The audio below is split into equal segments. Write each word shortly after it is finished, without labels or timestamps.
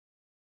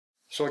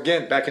So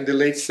again, back in the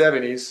late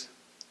 70s,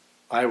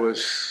 I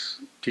was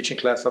teaching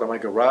class out of my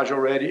garage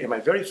already, and my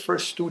very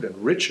first student,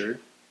 Richard,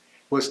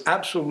 was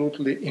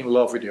absolutely in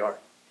love with the art.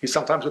 He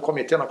sometimes would call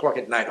me at 10 o'clock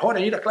at night. "Oh, I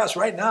need a class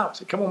right now." I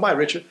said, "Come on by,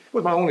 Richard." He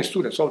was my only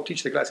student, so I'll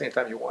teach the class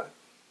anytime you want it.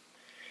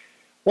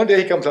 One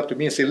day he comes up to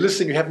me and says,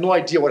 "Listen, you have no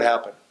idea what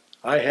happened.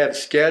 I had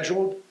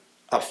scheduled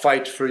a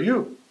fight for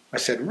you." I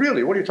said,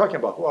 "Really? What are you talking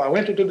about?" "Well, I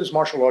went to do this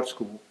martial arts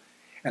school,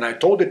 and I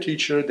told the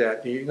teacher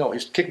that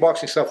his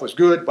kickboxing stuff was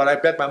good, but I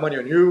bet my money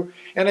on you."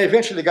 And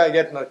eventually the guy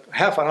got in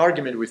half an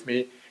argument with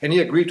me, and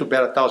he agreed to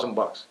bet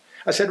 $1,000.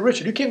 I said,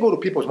 "Richard, you can't go to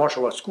people's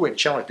martial arts school and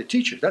challenge the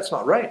teachers. That's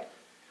not right."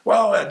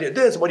 "Well, I did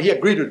this," but he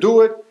agreed to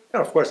do it.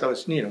 And of course, I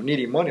was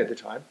needing money at the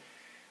time.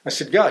 I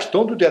said, "Gosh,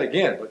 don't do that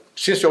again. But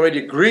since you already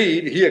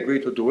agreed, he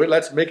agreed to do it,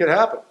 let's make it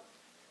happen.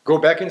 Go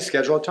back and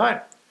schedule a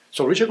time."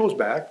 So Richard goes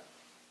back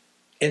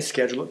and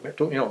scheduled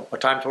a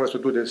time for us to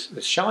do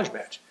this challenge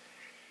match.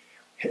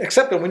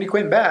 Except that when he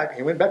went back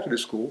to the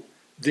school,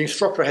 the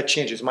instructor had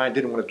changed his mind,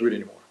 didn't want to do it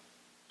anymore.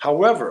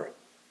 However,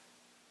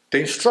 the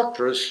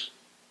instructor's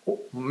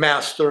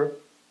master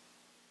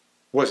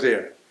was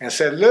there and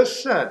said,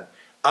 "Listen,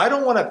 I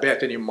don't want to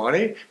bet any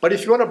money, but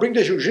if you want to bring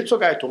the jiu-jitsu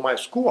guy to my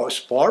school, I'll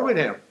spar with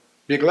him.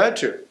 Be glad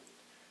to."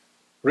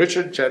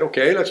 Richard said,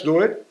 "Okay, let's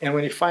do it." And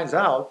when he finds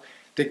out,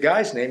 the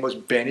guy's name was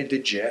Benny the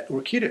Jet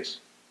Urquidez,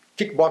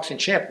 kickboxing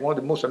champ, one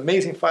of the most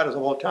amazing fighters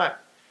of all time.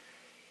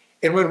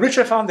 And when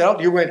Richard found out,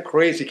 he went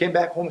crazy. He came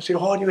back home and said,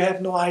 "Oh, you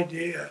have no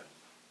idea.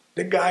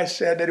 The guy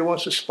said that he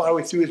wants to spar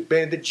with you. It's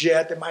Benny the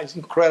Jet. The man's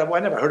incredible. I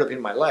never heard of him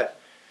in my life."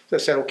 So I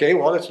said, "Okay,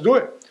 well, let's do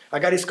it. I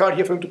got his card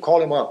here for him to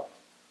call him up."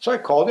 So I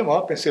called him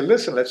up and said,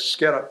 "Listen, let's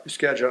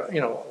schedule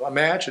a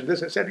match and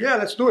this." I said, "Yeah,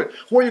 let's do it.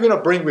 Who are you going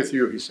to bring with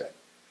you?" he said.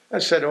 I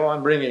said, "Oh,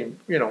 I'm bringing,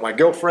 my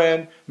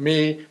girlfriend,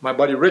 me, my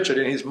buddy Richard,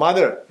 and his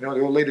mother. The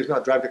old lady's going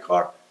to drive the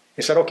car."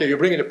 He said, "Okay, you're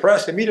bringing the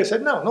press, the media?" I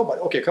said, "No,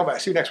 nobody." "Okay, come back.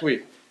 See you next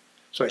week."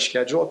 So I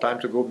scheduled a time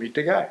to go meet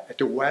the guy at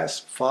the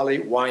West Valley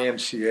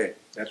YMCA.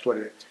 That's what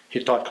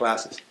he taught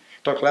classes.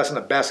 He taught class on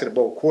a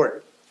basketball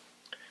court.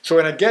 So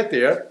when I get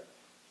there,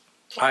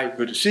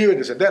 "Good to see you,"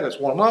 this and that, let's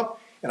warm up.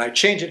 And I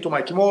change into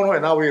my kimono,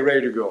 and now we're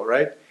ready to go,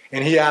 right?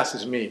 And he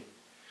asks me,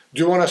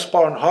 "Do you want to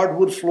spar on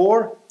hardwood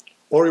floor,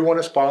 or you want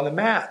to spar on the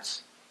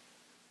mats?"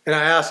 And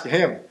I asked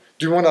him,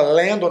 "Do you want to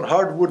land on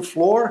hardwood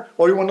floor,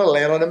 or you want to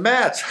land on the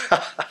mats?"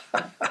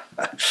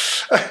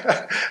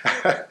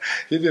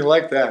 He didn't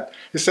like that.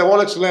 He said, "Well,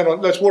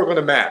 let's work on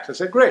the mats." I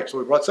said, "Great." So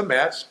we brought some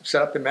mats,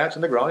 set up the mats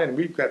on the ground, and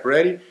we got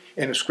ready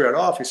and squared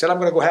off. He said, "I'm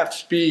going to go half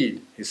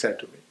speed," he said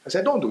to me. I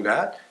said, "Don't do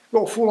that.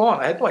 Go full on."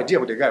 I had no idea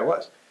who the guy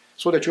was.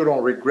 "So that you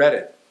don't regret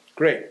it."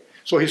 Great.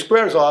 So he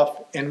squares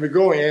off, and we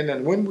go in,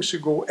 and when we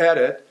should go at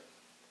it,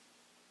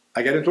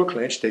 I get into a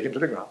clinch, take him to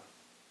the ground.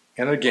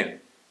 And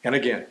again, and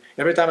again.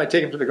 Every time I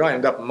take him to the ground, I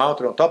end up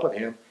mounted on top of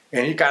him,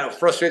 and he kind of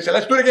frustrated, said,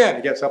 "Let's do it again."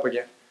 He gets up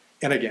again,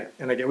 and again,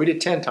 and again. We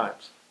did 10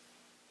 times.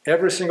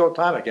 Every single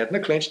time I get in the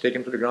clinch, take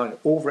him to the ground,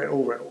 over and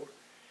over and over.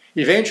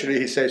 Eventually,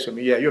 he says to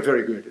me, "Yeah, you're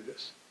very good at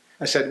this."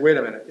 I said, "Wait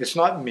a minute. It's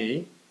not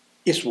me.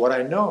 It's what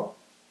I know.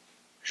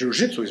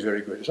 Jiu-jitsu is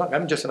very good. It's not,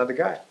 I'm just another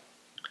guy."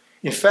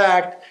 In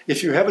fact,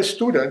 if you have a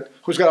student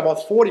who's got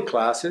about 40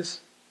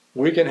 classes,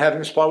 we can have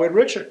him spar with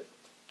Richard.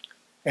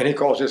 And he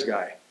calls this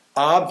guy.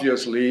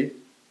 Obviously,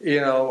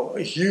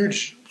 a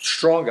huge,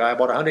 strong guy,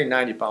 about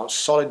 190 pounds,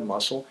 solid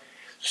muscle,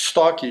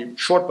 stocky,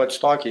 short but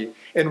stocky.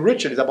 And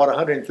Richard is about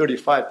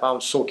 135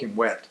 pounds soaking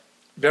wet.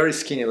 Very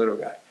skinny little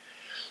guy.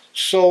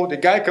 So the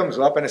guy comes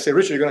up and I say,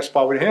 "Richard, you're going to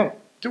spar with him."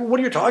 "Dude, what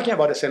are you talking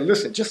about?" I said,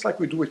 "Listen, just like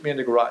we do with me in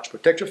the garage.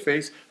 Protect your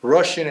face,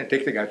 rush in and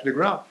take the guy to the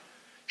ground."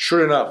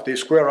 Sure enough, they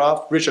square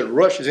off. Richard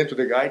rushes into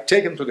the guy,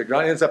 take him to the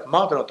ground, ends up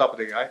mounted on top of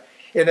the guy.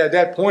 And at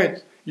that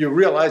point, you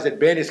realize that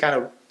Benny's kind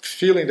of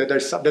feeling that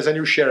there's a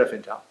new sheriff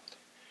in town.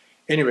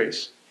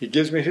 Anyways, he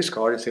gives me his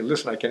card and says,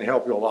 "Listen, I can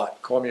help you a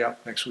lot. Call me up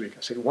next week."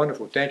 I said,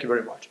 "Wonderful. Thank you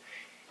very much."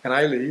 And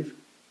I leave.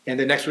 And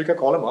the next week I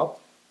call him up.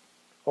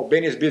 "Oh,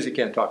 Benny's busy.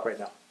 Can't talk right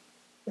now."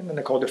 And then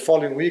I call the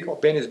following week. "Oh,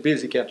 Benny's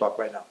busy. Can't talk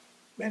right now."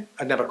 Man,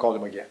 I never called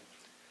him again.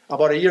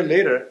 About a year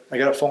later, I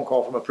got a phone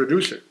call from a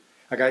producer.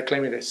 A guy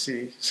claiming to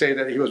say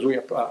that he was doing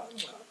a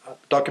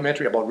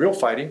documentary about real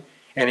fighting,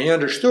 and he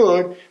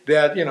understood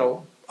that,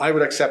 I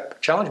would accept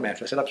challenge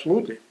matches. I said,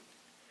 "Absolutely."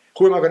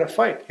 "Who am I going to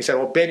fight?" He said,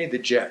 "Well, Benny the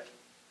Jet."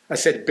 I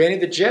said, "Benny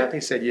the Jet?" He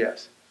said,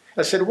 "Yes."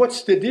 I said,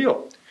 "What's the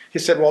deal?" He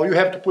said, "Well, you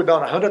have to put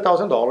down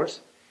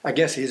 $100,000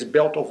 against his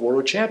belt of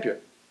world champion.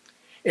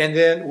 And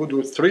then we'll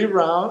do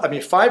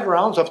 5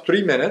 rounds of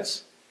 3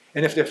 minutes,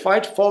 and if the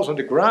fight falls on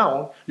the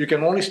ground, you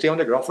can only stay on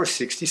the ground for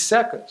 60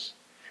 seconds.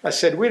 I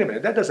said, "Wait a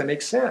minute, that doesn't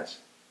make sense.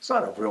 It's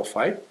not a real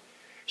fight.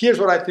 Here's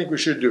what I think we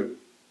should do.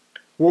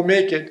 We'll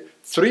make it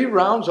 3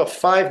 rounds of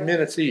 5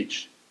 minutes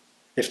each.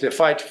 If the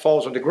fight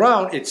falls on the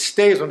ground, it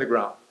stays on the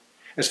ground.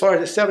 As far as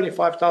the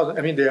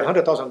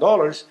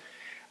 $100,000,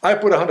 I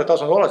put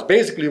 $100,000.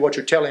 Basically, what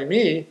you're telling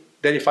me,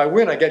 that if I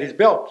win, I get his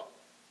belt."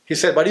 He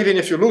said, "But even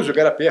if you lose, you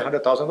got to pay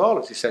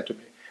 $100,000, he said to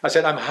me. I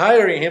said, "I'm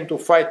hiring him to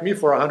fight me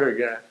for 100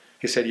 grand.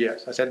 He said,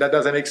 "Yes." I said, "That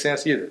doesn't make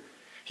sense either."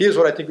 Here's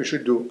what I think we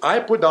should do. I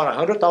put down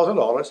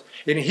 $100,000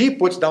 and he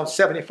puts down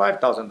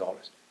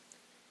 $75,000.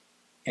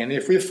 And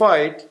if we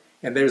fight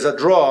and there's a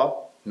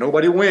draw,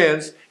 nobody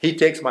wins, he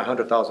takes my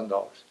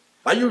 $100,000.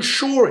 Are you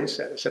sure? He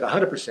said. I said,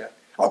 100%.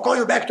 I'll call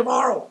you back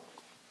tomorrow.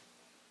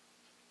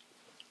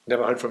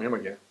 Never heard from him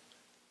again.